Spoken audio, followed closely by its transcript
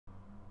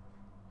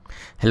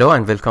Hello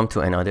and welcome to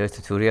another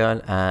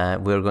tutorial.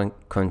 We're going to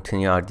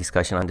continue our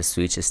discussion on the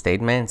switch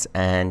statements,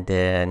 and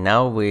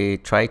now we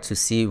try to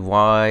see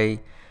why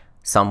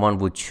someone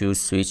would choose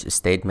switch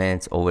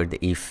statements over the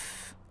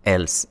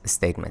if-else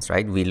statements,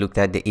 right? We looked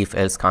at the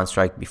if-else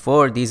construct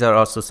before. These are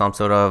also some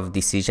sort of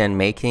decision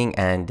making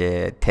and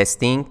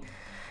testing.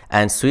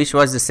 And switch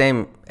was the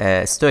same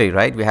story,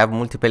 right? We have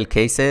multiple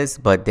cases,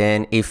 but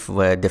then if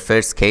the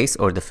first case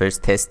or the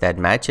first test that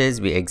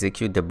matches, we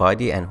execute the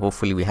body and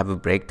hopefully we have a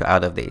break to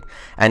out of it.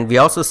 And we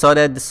also saw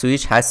that the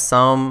switch has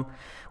some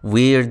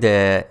weird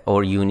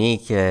or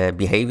unique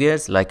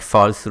behaviors like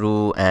fall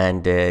through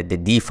and the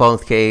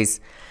default case.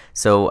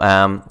 So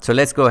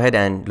let's go ahead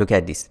and look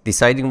at this.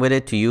 Deciding whether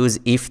to use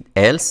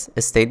if-else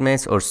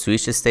statements or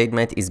switch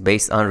statement is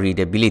based on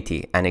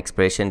readability, an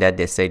expression that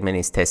the statement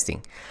is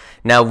testing.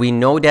 Now we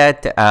know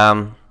that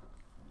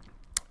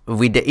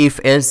with the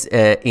if-else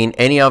in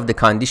any of the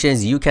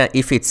conditions, you can,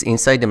 if it's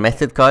inside the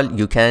method call,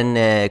 you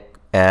can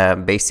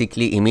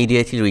basically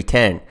immediately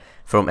return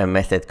from a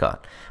method call.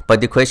 But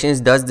the question is,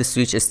 does the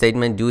switch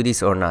statement do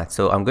this or not?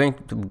 So I'm going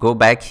to go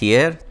back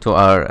here to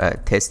our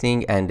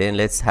testing, and then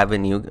let's have a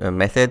new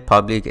method,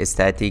 public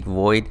static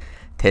void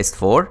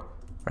test4,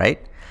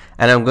 right?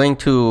 And I'm going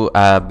to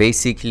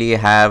basically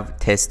have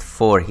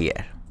test4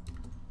 here.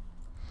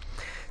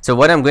 So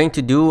what I'm going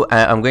to do,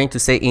 I'm going to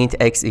say int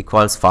x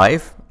equals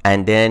 5,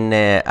 and then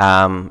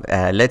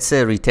let's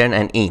return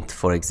an int,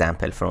 for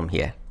example, from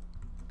here.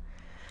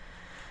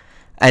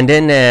 And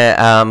then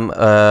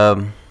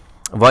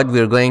what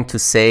we're going to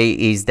say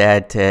is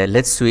that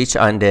let's switch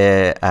on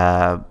the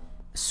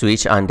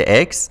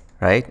x,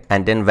 right?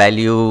 And then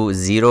value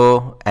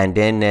 0, and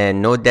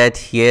then note that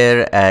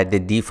here the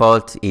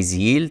default is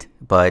yield,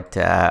 but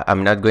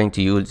I'm not going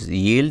to use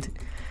yield.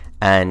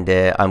 And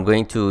I'm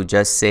going to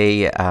just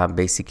say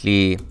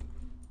basically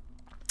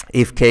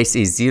if case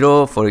is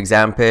 0, for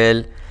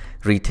example,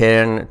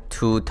 return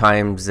 2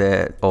 times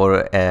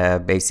or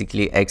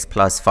basically x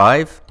plus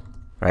 5,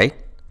 right?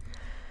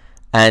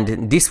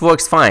 And this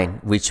works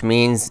fine, which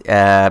means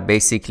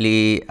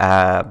basically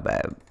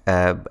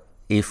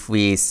if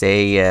we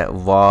say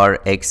var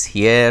x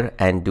here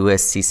and do a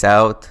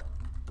sysout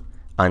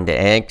on the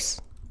x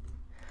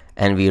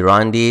and we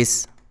run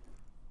this,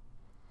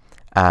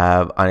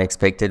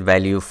 unexpected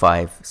value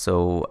 5.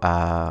 So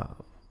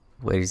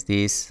where is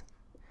this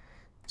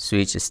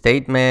switch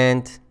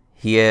statement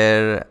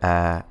here?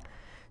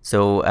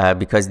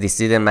 Because this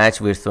didn't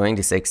match, we're throwing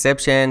this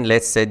exception.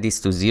 Let's set this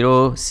to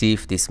 0, see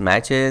if this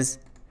matches,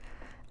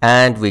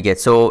 and we get,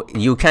 so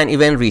you can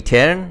even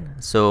return,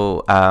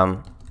 so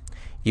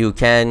you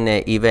can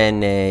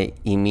even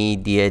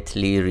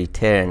immediately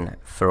return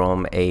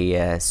from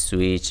a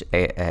switch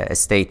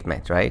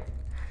statement, right?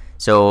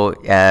 So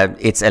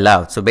it's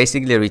allowed. So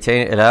basically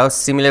return allows,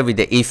 similar with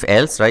the if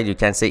else, right? You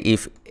can say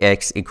if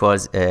x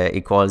equals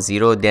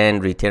 0,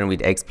 then return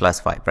with x plus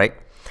 5, right?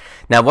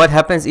 Now what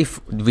happens if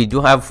we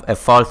do have a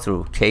fall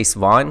through, case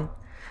 1,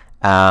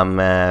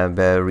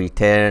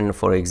 return,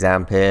 for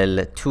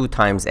example, 2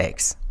 times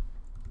x.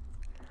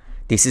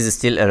 This is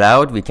still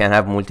allowed. We can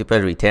have multiple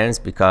returns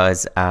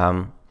because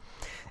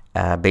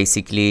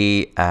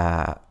basically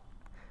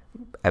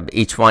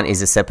each one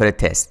is a separate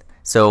test.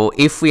 So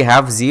if we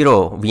have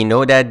 0, we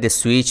know that the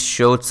switch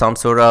showed some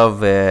sort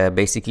of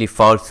basically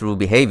fall through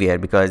behavior,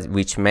 because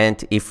which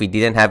meant if we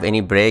didn't have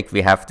any break,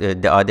 we have to,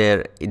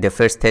 the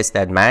first test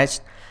that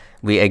matched,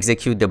 we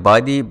execute the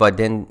body, but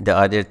then the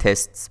other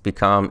tests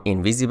become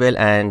invisible,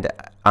 and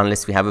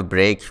unless we have a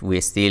break,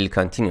 we still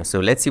continue. So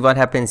let's see what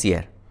happens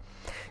here.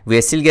 We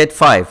still get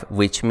 5,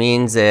 which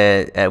means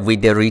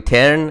with the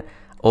return,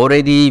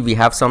 already we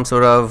have some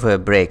sort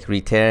of break.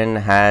 Return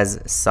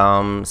has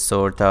some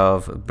sort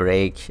of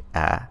break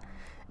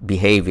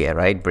behavior,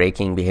 right?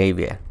 Breaking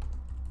behavior.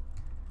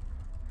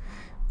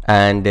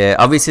 And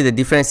obviously the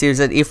difference here is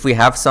that if we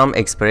have some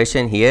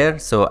expression here,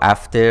 so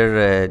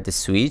after the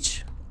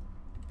switch,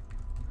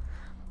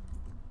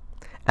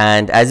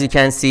 and as you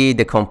can see,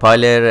 the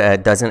compiler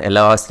doesn't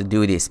allow us to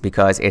do this,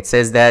 because it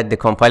says that the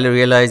compiler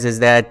realizes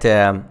that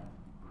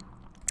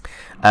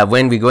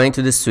when we go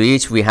into the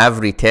switch, we have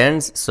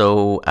returns,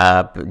 so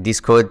this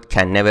code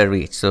can never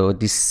reach. So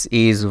this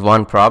is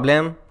one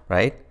problem,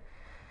 right?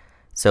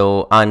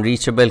 So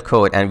unreachable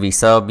code, and we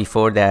saw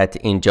before that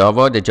in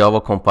Java, the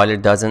Java compiler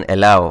doesn't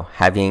allow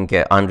having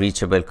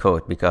unreachable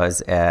code,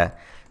 because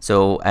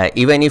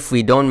even if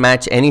we don't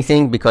match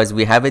anything, because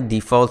we have a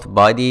default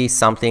body,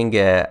 something,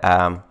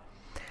 so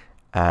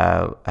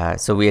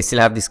we still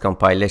have this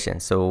compilation.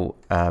 So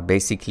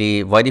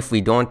basically, what if we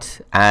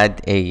don't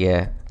add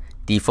a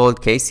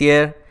default case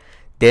here?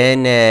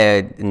 Then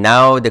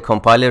now the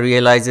compiler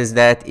realizes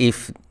that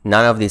if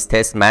none of these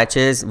tests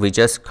matches, we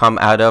just come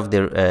out of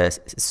the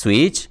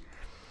switch,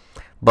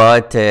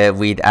 but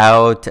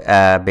without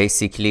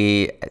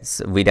basically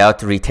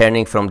without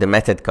returning from the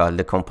method call.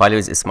 The compiler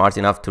is smart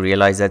enough to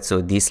realize that, so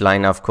this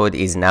line of code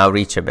is now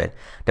reachable.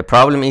 The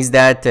problem is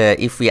that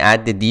if we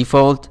add the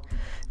default,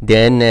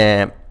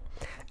 then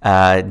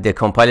The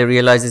compiler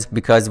realizes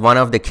because one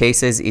of the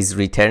cases is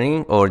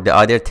returning or the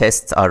other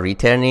tests are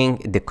returning,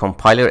 the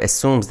compiler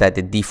assumes that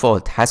the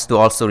default has to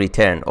also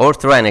return or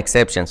throw an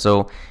exception.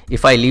 So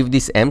if I leave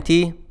this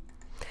empty,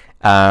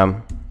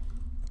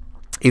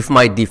 if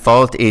my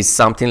default is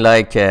something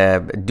like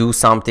do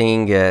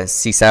something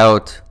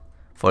sysout,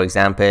 for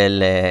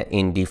example,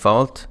 in the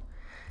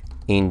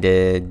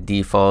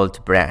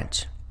default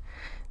branch,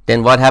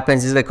 then what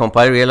happens is the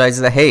compiler realizes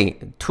that, hey,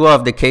 two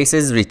of the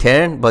cases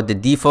return, but the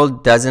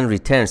default doesn't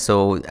return.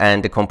 So,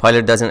 and the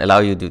compiler doesn't allow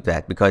you to do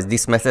that because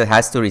this method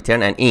has to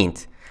return an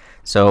int.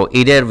 So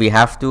either we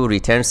have to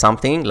return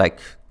something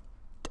like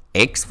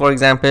x, for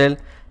example,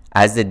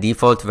 as the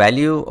default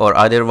value, or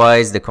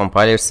otherwise the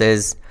compiler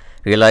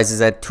realizes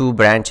that two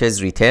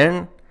branches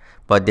return,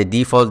 but the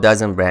default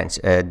doesn't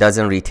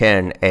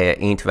return a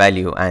int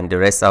value, and the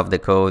rest of the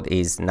code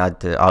is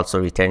not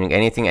also returning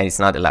anything, and it's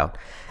not allowed.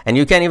 And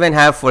you can even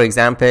have, for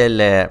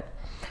example,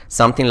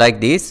 something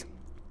like this.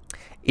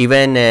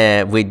 Even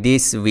with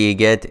this, we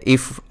get,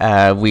 if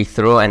we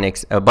throw an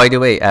by the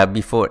way,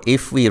 before,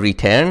 if we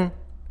return,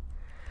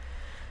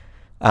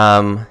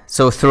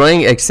 so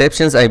throwing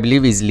exceptions, I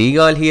believe, is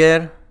legal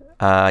here.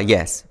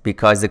 Yes,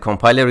 because the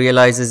compiler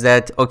realizes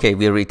that, okay,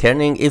 we're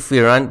returning. If we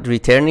run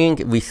returning,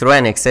 we throw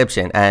an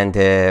exception, and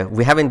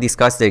we haven't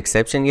discussed the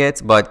exception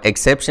yet, but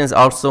exceptions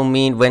also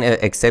mean when an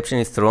exception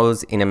is thrown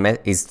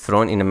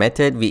in a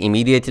method, we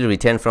immediately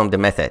return from the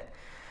method,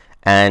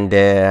 and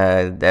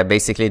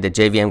basically the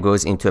JVM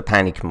goes into a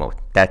panic mode.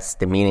 That's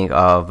the meaning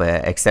of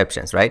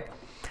exceptions, right?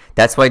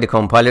 That's why the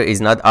compiler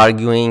is not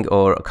arguing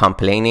or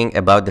complaining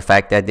about the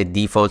fact that the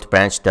default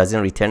branch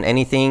doesn't return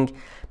anything,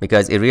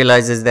 because it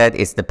realizes that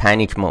it's the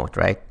panic mode,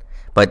 right?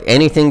 But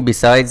anything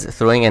besides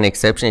throwing an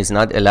exception is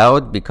not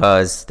allowed,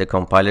 because the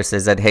compiler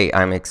says that, hey,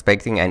 I'm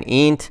expecting an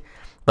int,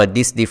 but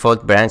this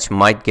default branch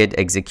might get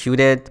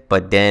executed,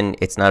 but then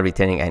it's not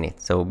returning any.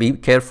 So be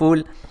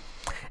careful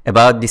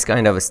about this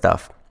kind of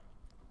stuff.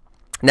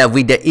 Now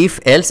with the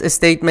if-else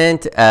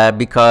statement,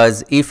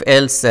 because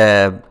if-else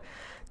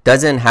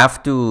doesn't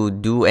have to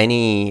do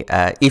any,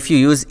 if you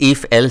use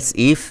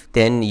if-else-if,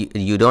 then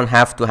you don't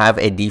have to have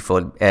a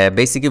default.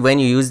 Basically, when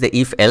you use the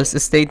if-else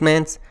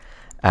statements,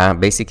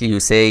 basically you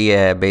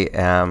say,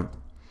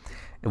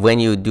 when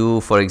you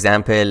do, for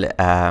example,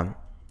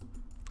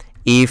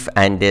 if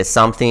and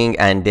something,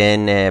 and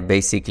then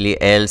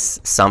basically else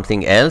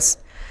something else.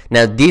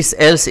 Now this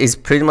else is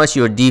pretty much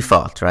your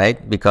default,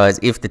 right? Because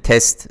if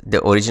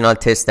the original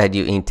test that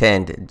you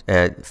intend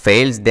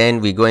fails, then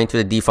we go into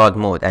the default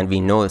mode and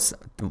we know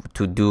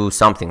to do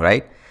something,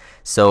 right?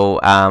 So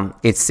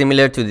it's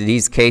similar to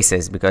these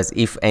cases, because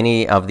if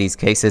any of these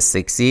cases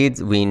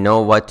succeeds, we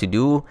know what to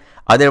do.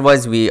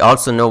 Otherwise, we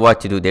also know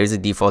what to do. There's a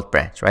default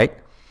branch, right?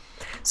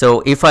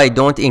 So if I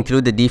don't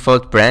include the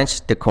default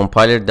branch, the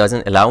compiler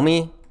doesn't allow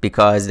me,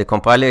 because the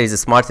compiler is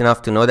smart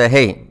enough to know that,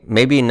 hey,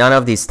 maybe none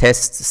of these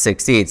tests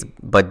succeeds,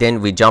 but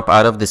then we jump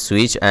out of the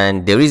switch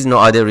and there is no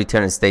other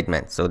return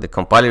statement. So the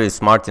compiler is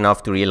smart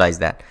enough to realize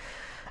that.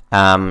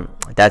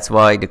 That's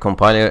why the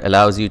compiler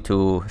allows you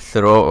to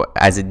throw,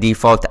 as a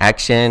default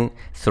action,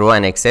 throw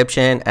an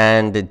exception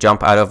and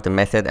jump out of the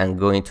method and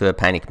go into a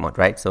panic mode,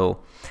 right? So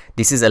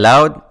this is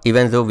allowed,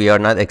 even though we are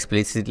not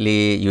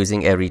explicitly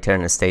using a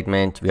return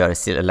statement, we are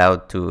still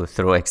allowed to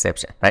throw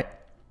exception, right?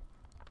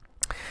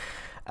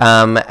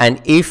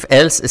 An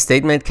if-else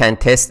statement can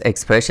test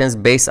expressions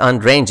based on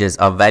ranges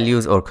of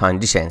values or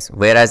conditions,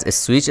 whereas a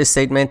switch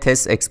statement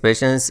tests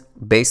expressions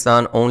based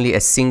on only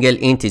a single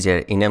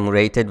integer,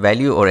 enumerated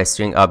value, or a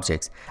string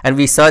objects. And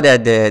we saw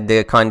that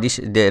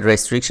the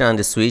restriction on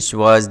the switch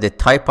was the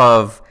type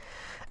of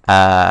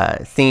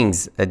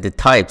things, the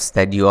types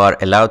that you are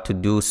allowed to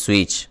do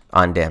switch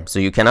on them. So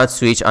you cannot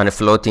switch on a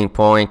floating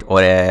point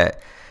or a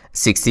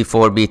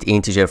 64-bit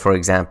integer, for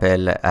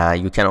example.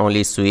 You can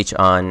only switch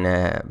on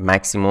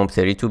maximum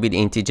 32-bit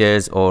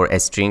integers or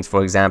strings,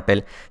 for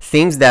example.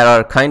 Things that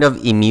are kind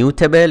of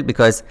immutable,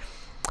 because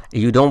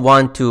you don't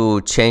want to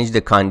change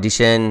the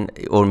condition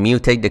or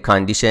mutate the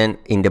condition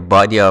in the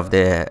body of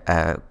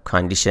the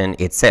condition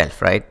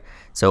itself, right?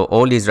 So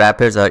all these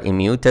wrappers are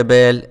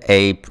immutable.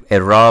 A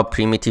raw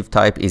primitive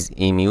type is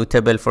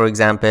immutable, for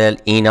example.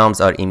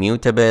 Enums are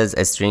immutables,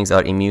 strings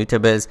are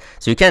immutables.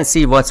 So you can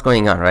see what's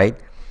going on, right?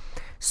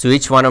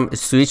 Switch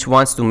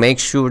wants to make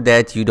sure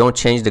that you don't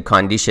change the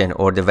condition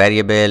or the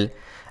variable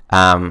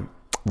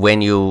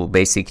when you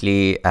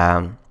basically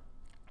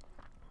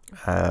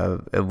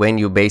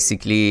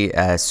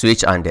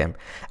switch on them.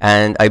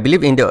 And I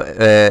believe in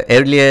the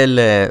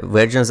earlier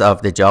versions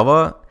of the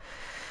Java,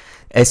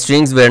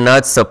 strings were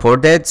not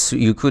supported, so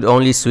you could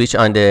only switch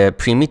on the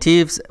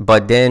primitives,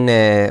 but then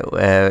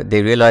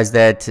they realized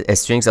that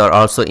strings are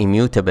also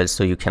immutable,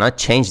 so you cannot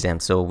change them,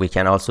 so we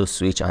can also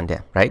switch on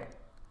them, right?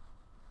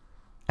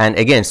 And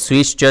again,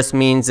 switch just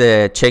means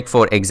check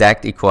for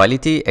exact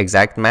equality,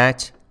 exact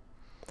match.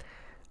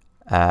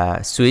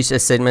 switch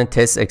statement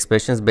tests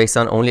expressions based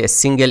on only a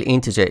single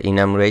integer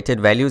enumerated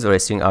values or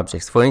string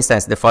objects. For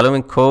instance, the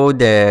following code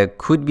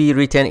could be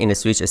written in a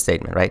switch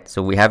statement, right?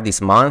 So we have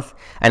this month,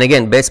 and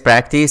again, best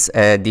practice,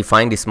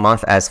 define this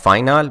month as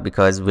final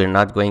because we're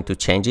not going to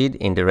change it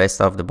in the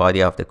rest of the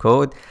body of the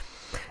code.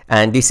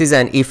 And this is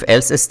an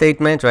if-else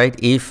statement, right?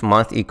 If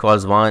month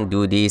equals 1,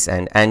 do this,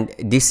 and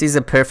this is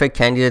a perfect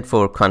candidate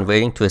for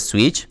converting to a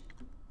switch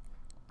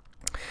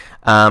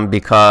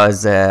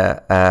because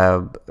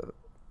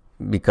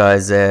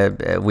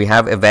we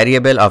have a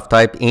variable of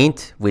type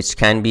int which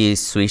can be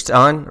switched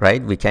on,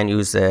 right? We can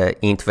use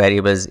int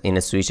variables in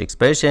a switch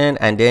expression,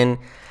 and then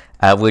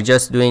we're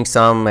just doing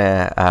some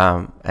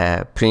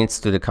prints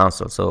to the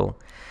console. So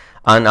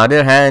on the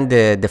other hand,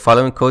 the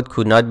following code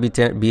could not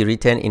be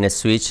written in a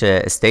switch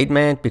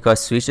statement because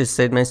switch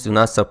statements do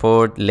not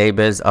support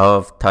labels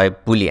of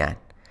type boolean,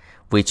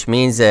 which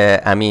means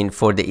I mean,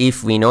 for the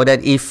if, we know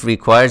that if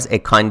requires a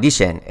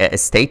condition, a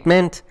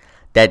statement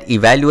that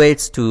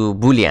evaluates to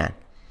boolean.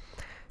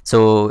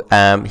 So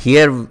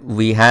here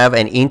we have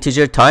an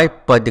integer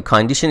type, but the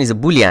condition is a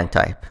boolean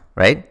type,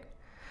 right?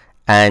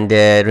 And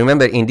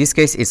remember, in this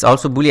case it's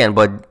also boolean,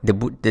 but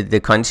the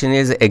condition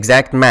is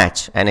exact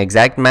match, and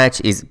exact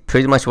match is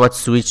pretty much what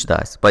switch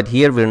does. But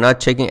here we're not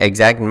checking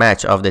exact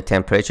match of the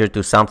temperature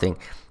to something,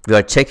 we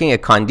are checking a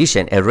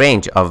condition, a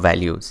range of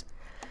values.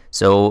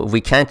 So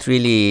we can't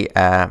really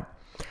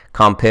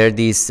compare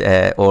this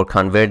or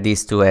convert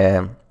this to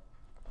a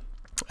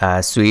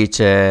switch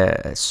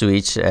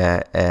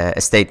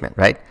statement,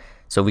 right?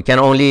 So we can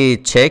only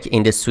check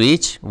in the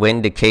switch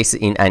when the case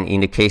in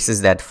the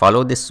cases that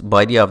follow this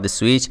body of the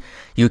switch,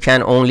 you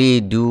can only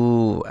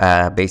do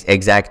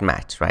exact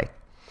match, right?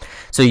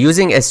 So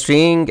using a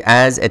string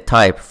as a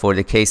type for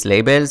the case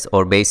labels,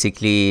 or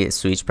basically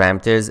switch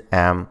parameters,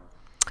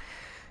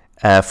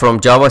 from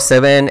Java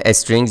 7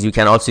 strings, you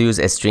can also use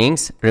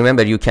strings.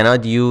 Remember, you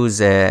cannot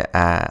use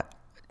any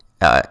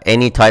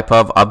type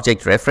of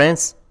object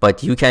reference,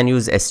 but you can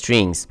use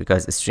strings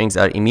because strings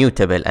are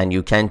immutable and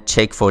you can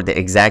check for the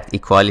exact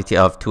equality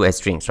of two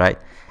strings, right?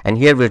 And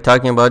here we're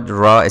talking about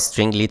raw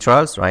string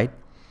literals, right?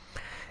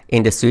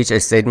 In the switch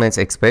statements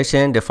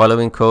expression, the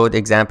following code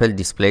example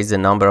displays the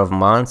number of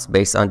months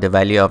based on the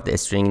value of the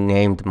string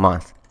named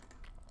month.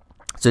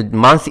 So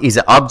month is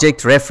an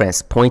object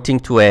reference pointing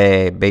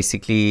to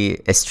basically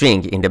a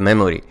string in the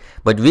memory,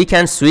 but we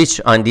can switch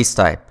on this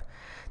type.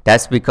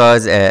 That's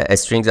because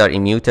strings are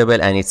immutable,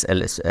 and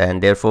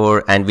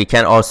therefore we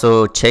can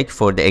also check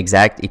for the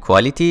exact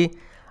equality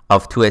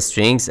of two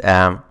strings.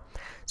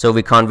 So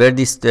we convert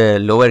this to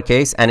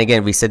lowercase, and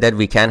again we said that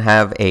we can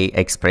have a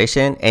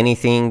expression,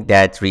 anything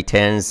that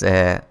returns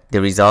the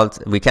result.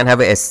 We can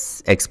have a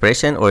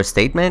expression or a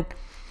statement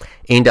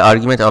in the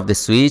argument of the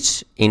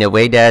switch in a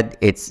way that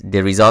it's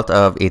the result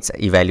of its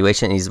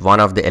evaluation is one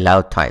of the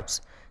allowed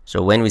types.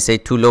 So when we say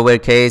to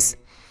lowercase,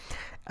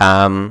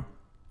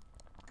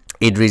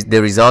 the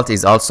result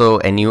is also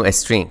a new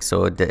string,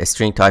 so the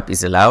string type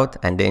is allowed,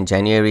 and then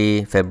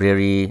January,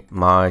 February,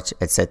 March,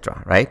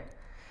 etc., right?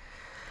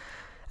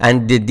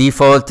 And the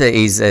default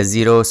is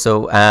 0.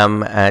 So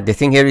the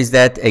thing here is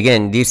that,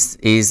 again, this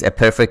is a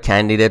perfect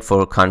candidate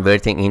for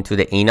converting into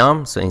the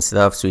enum. So instead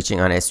of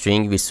switching on a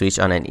string, we switch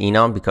on an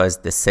enum because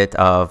the set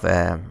of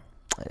the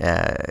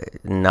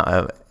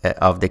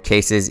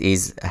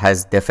cases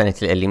has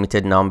definitely a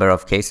limited number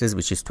of cases,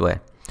 which is 12.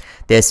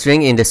 The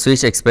string in the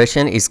switch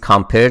expression is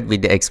compared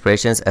with the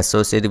expressions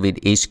associated with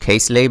each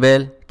case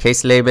label.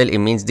 Case label, it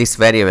means this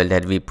variable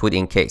that we put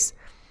in case,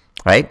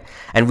 right?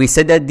 And we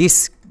said that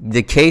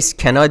the case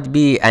cannot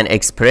be an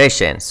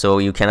expression, so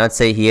you cannot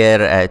say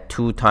here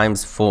 2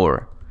 times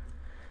 4.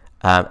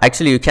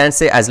 Actually, you can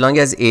say as long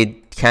as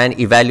it can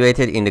evaluate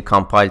it in the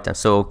compile time.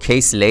 So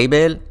case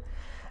label,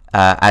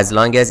 as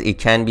long as it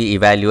can be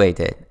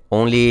evaluated,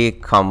 only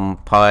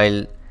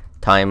compile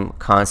time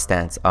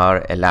constants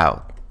are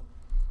allowed.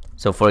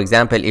 So for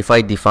example, if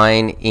I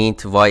define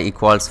int y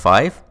equals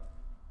 5,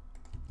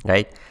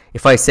 right?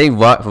 If I say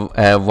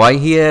y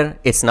here,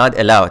 it's not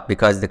allowed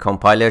because the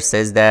compiler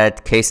says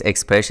that case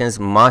expressions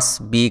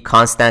must be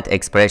constant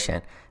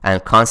expression,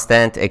 and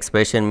constant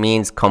expression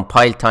means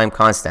compile time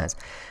constants.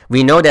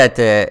 We know that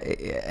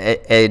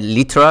a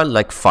literal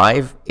like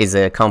 5 is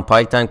a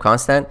compile time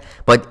constant,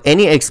 but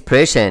any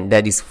expression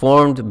that is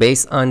formed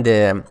based on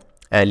the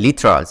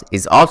literals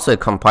is also a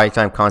compile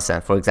time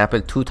constant. For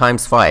example, 2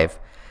 times 5.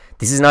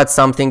 This is not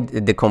something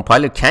the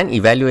compiler can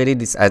evaluate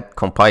this at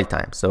compile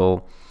time.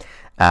 So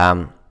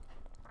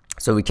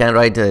so we can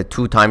write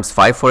 2 times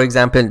 5, for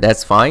example.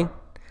 That's fine.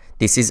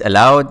 This is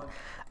allowed.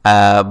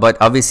 But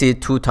obviously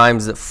 2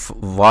 times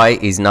y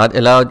is not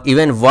allowed.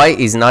 Even y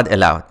is not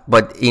allowed.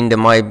 But in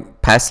my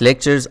past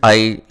lectures,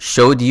 I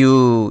showed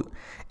you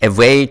a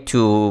way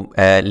to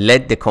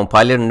let the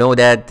compiler know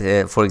that,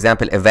 for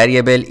example, a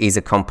variable is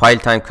a compile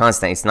time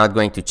constant. It's not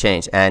going to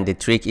change. And the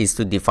trick is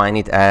to define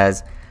it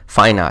as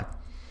final.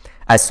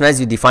 As soon as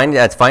you define it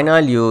as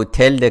final, you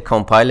tell the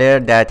compiler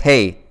that,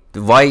 hey,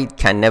 the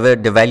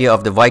value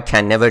of the y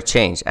can never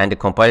change. And the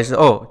compiler says,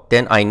 oh,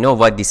 then I know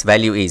what this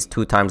value is,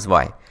 2 times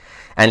y.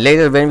 And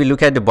later when we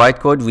look at the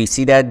bytecode, we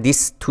see that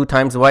this 2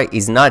 times y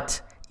is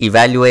not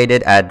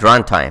evaluated at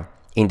runtime.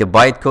 In the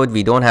bytecode,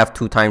 we don't have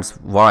 2 times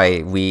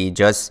y. We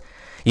just,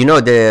 you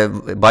know, the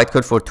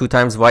bytecode for 2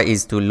 times y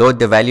is to load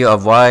the value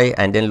of y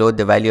and then load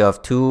the value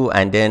of 2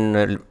 and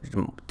then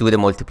do the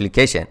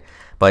multiplication.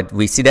 But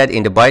we see that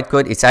in the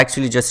bytecode, it's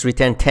actually just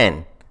return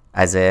 10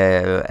 as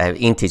a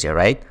integer,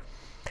 right?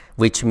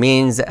 Which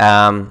means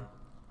the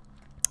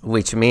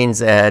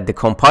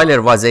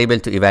compiler was able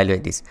to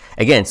evaluate this.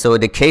 Again, so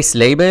the case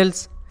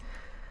labels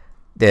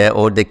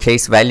or the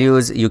case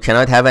values, you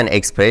cannot have an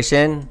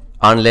expression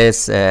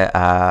unless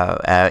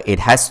it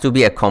has to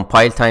be a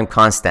compile time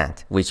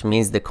constant, which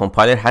means the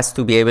compiler has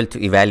to be able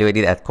to evaluate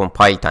it at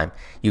compile time.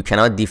 You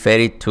cannot defer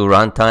it to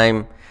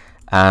runtime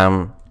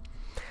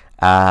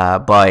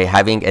by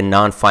having a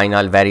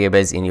non-final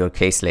variables in your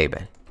case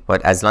label.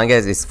 But as long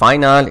as it's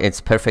final,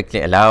 it's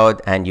perfectly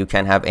allowed, and you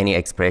can have any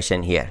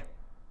expression here.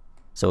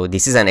 So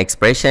this is an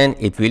expression.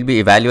 It will be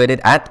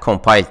evaluated at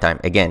compile time.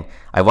 Again,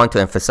 I want to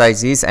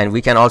emphasize this, and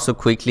we can also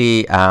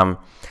quickly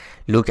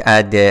look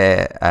at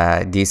the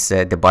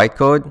the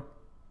bytecode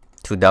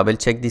to double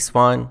check this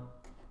one.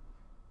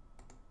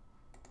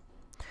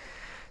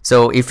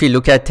 So if we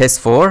look at test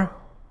 4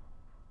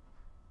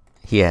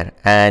 here,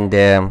 and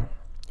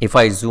if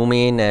I zoom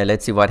in,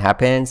 let's see what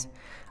happens.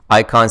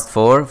 Iconst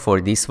 4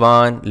 for this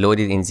one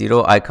loaded in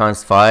 0,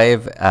 iconst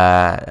 5,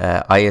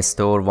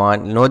 istore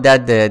 1. Note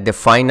that the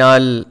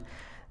final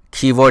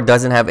keyword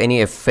doesn't have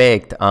any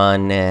effect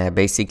on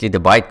basically the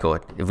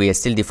bytecode. We are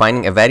still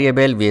defining a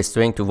variable, we are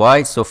storing to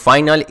y. So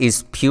final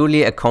is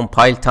purely a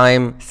compile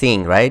time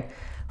thing, right?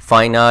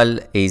 Final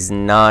is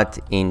not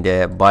in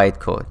the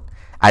bytecode.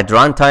 At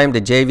runtime, the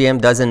JVM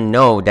doesn't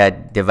know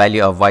that the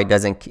value of y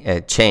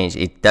doesn't change.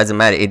 It doesn't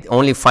matter. It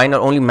only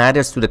final only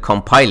matters to the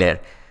compiler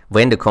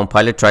when the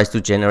compiler tries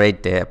to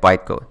generate the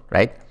bytecode,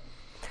 right?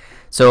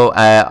 So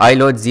I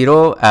load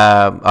 0.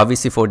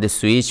 Obviously for the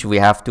switch, we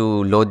have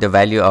to load the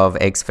value of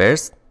x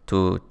first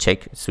to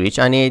check switch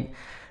on it.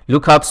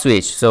 Lookup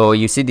switch. So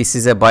you see this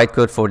is a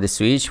bytecode for the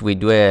switch. We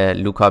do a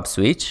lookup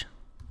switch.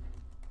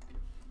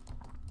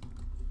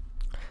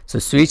 So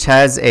switch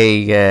has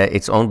a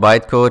its own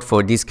bytecode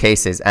for these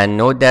cases. And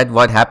note that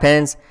what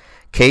happens,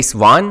 case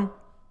 1,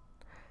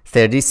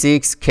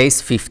 36,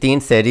 case 15,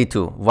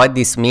 32. What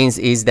this means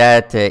is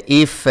that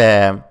if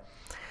the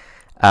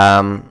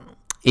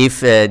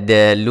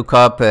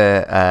lookup,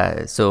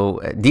 so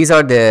these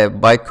are the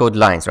bytecode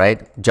lines,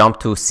 right? Jump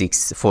to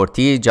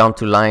 640, jump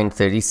to line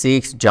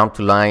 36, jump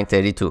to line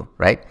 32,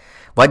 right?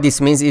 What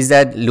this means is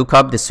that look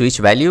up the switch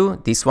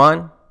value, this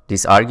one,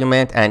 this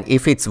argument, and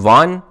if it's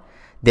 1,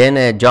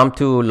 then jump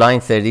to line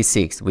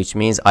 36, which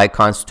means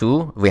iconst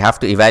 2. We have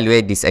to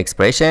evaluate this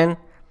expression.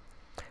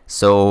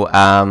 So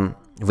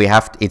we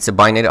have it's a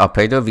binary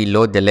operator. We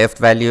load the left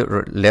value,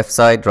 left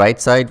side, right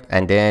side,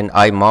 and then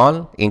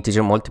imul,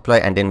 integer multiply,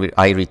 and then we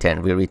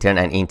return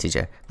an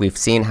integer. We've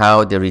seen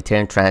how the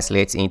return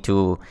translates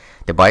into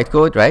the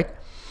bytecode, right?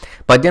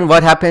 But then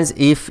what happens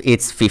if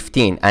it's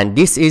 15? And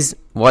this is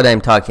what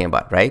I'm talking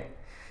about, right?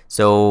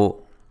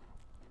 So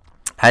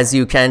as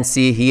you can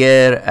see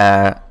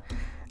here,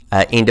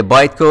 in the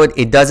bytecode,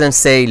 it doesn't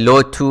say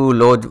load 2,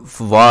 load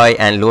y,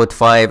 and load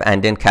 5,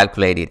 and then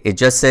calculate it. It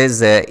just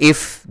says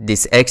if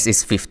this x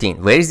is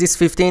 15. Where is this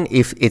 15?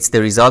 If it's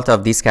the result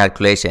of this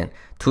calculation.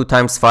 2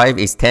 times 5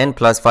 is 10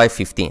 plus 5,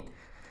 15.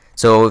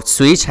 So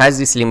switch has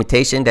this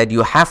limitation that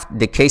you have,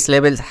 the case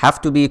labels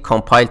have to be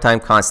compile time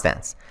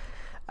constants.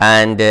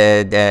 And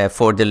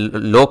for the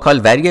local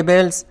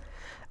variables,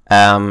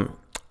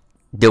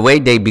 the way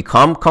they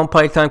become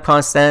compile time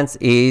constants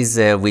is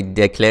with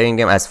declaring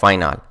them as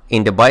final.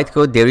 In the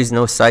bytecode, there is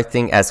no such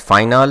thing as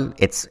final.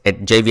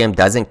 JVM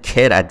doesn't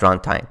care at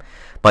runtime,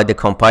 but the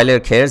compiler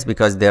cares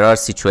because there are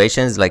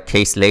situations like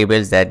case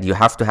labels that you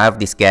have to have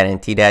this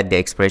guarantee that the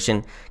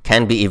expression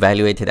can be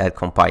evaluated at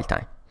compile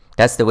time.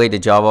 That's the way the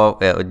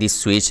Java, this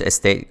switch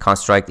state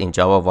construct in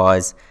Java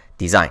was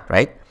designed,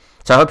 right?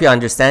 So I hope you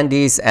understand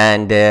this,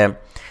 and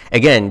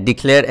again,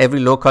 declare every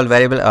local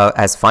variable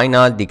as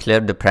final, declare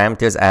the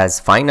parameters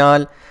as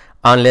final,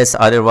 unless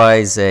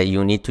otherwise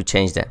you need to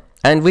change them.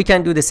 And we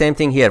can do the same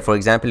thing here. For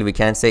example, we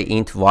can say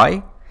int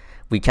y,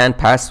 we can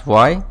pass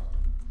y,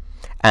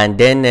 and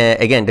then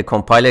again, the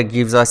compiler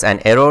gives us an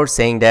error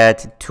saying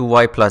that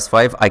 2y plus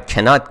 5, I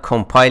cannot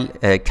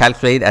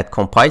calculate at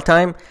compile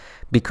time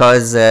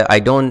because I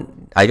don't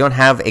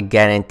have a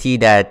guarantee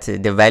that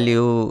the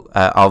value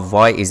of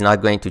y is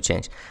not going to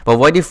change. But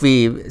what if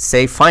we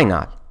say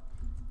final?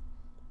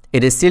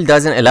 It still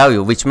doesn't allow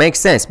you, which makes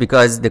sense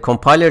because the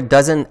compiler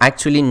doesn't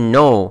actually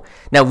know.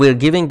 Now we're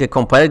giving the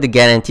compiler the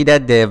guarantee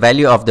that the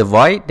value of the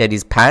y that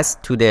is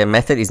passed to the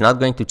method is not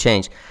going to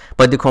change.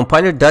 But the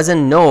compiler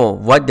doesn't know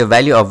what the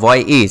value of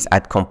y is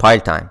at compile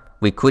time.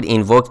 We could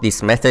invoke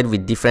this method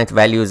with different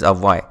values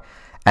of y.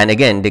 And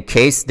again,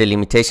 the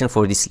limitation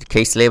for this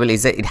case label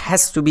is that it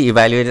has to be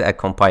evaluated at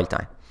compile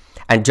time.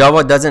 And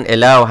Java doesn't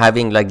allow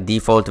having like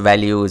default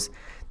values.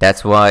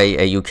 That's why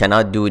you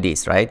cannot do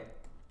this, right?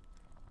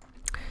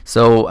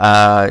 So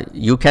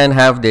you can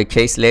have the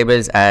case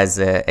labels as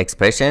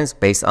expressions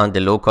based on the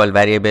local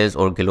variables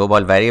or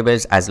global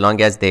variables, as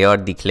long as they are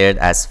declared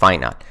as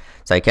final.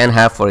 So I can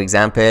have, for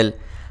example,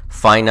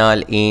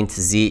 final int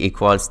z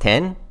equals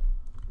 10.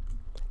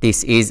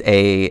 This is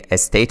a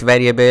state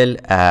variable.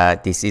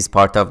 This is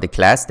part of the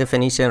class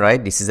definition,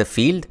 right? This is a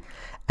field,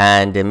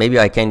 and maybe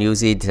I can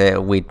use it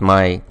with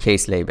my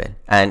case label,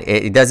 and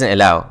it doesn't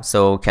allow.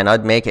 So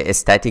cannot make a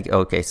static.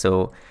 Okay,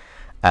 so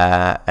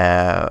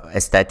a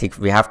static,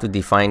 we have to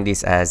define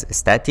this as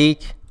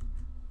static,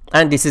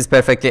 and this is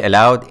perfectly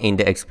allowed in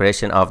the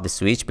expression of the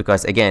switch,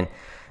 because again,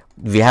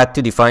 we had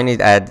to define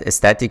it as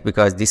static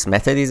because this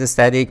method is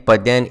static.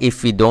 But then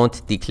if we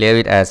don't declare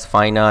it as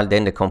final,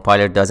 then the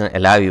compiler doesn't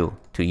allow you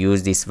to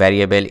use this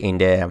variable in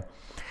the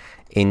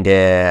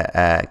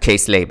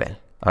case label.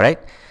 All right,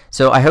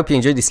 so I hope you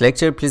enjoyed this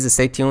lecture. Please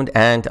stay tuned,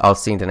 and I'll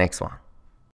see you in the next one.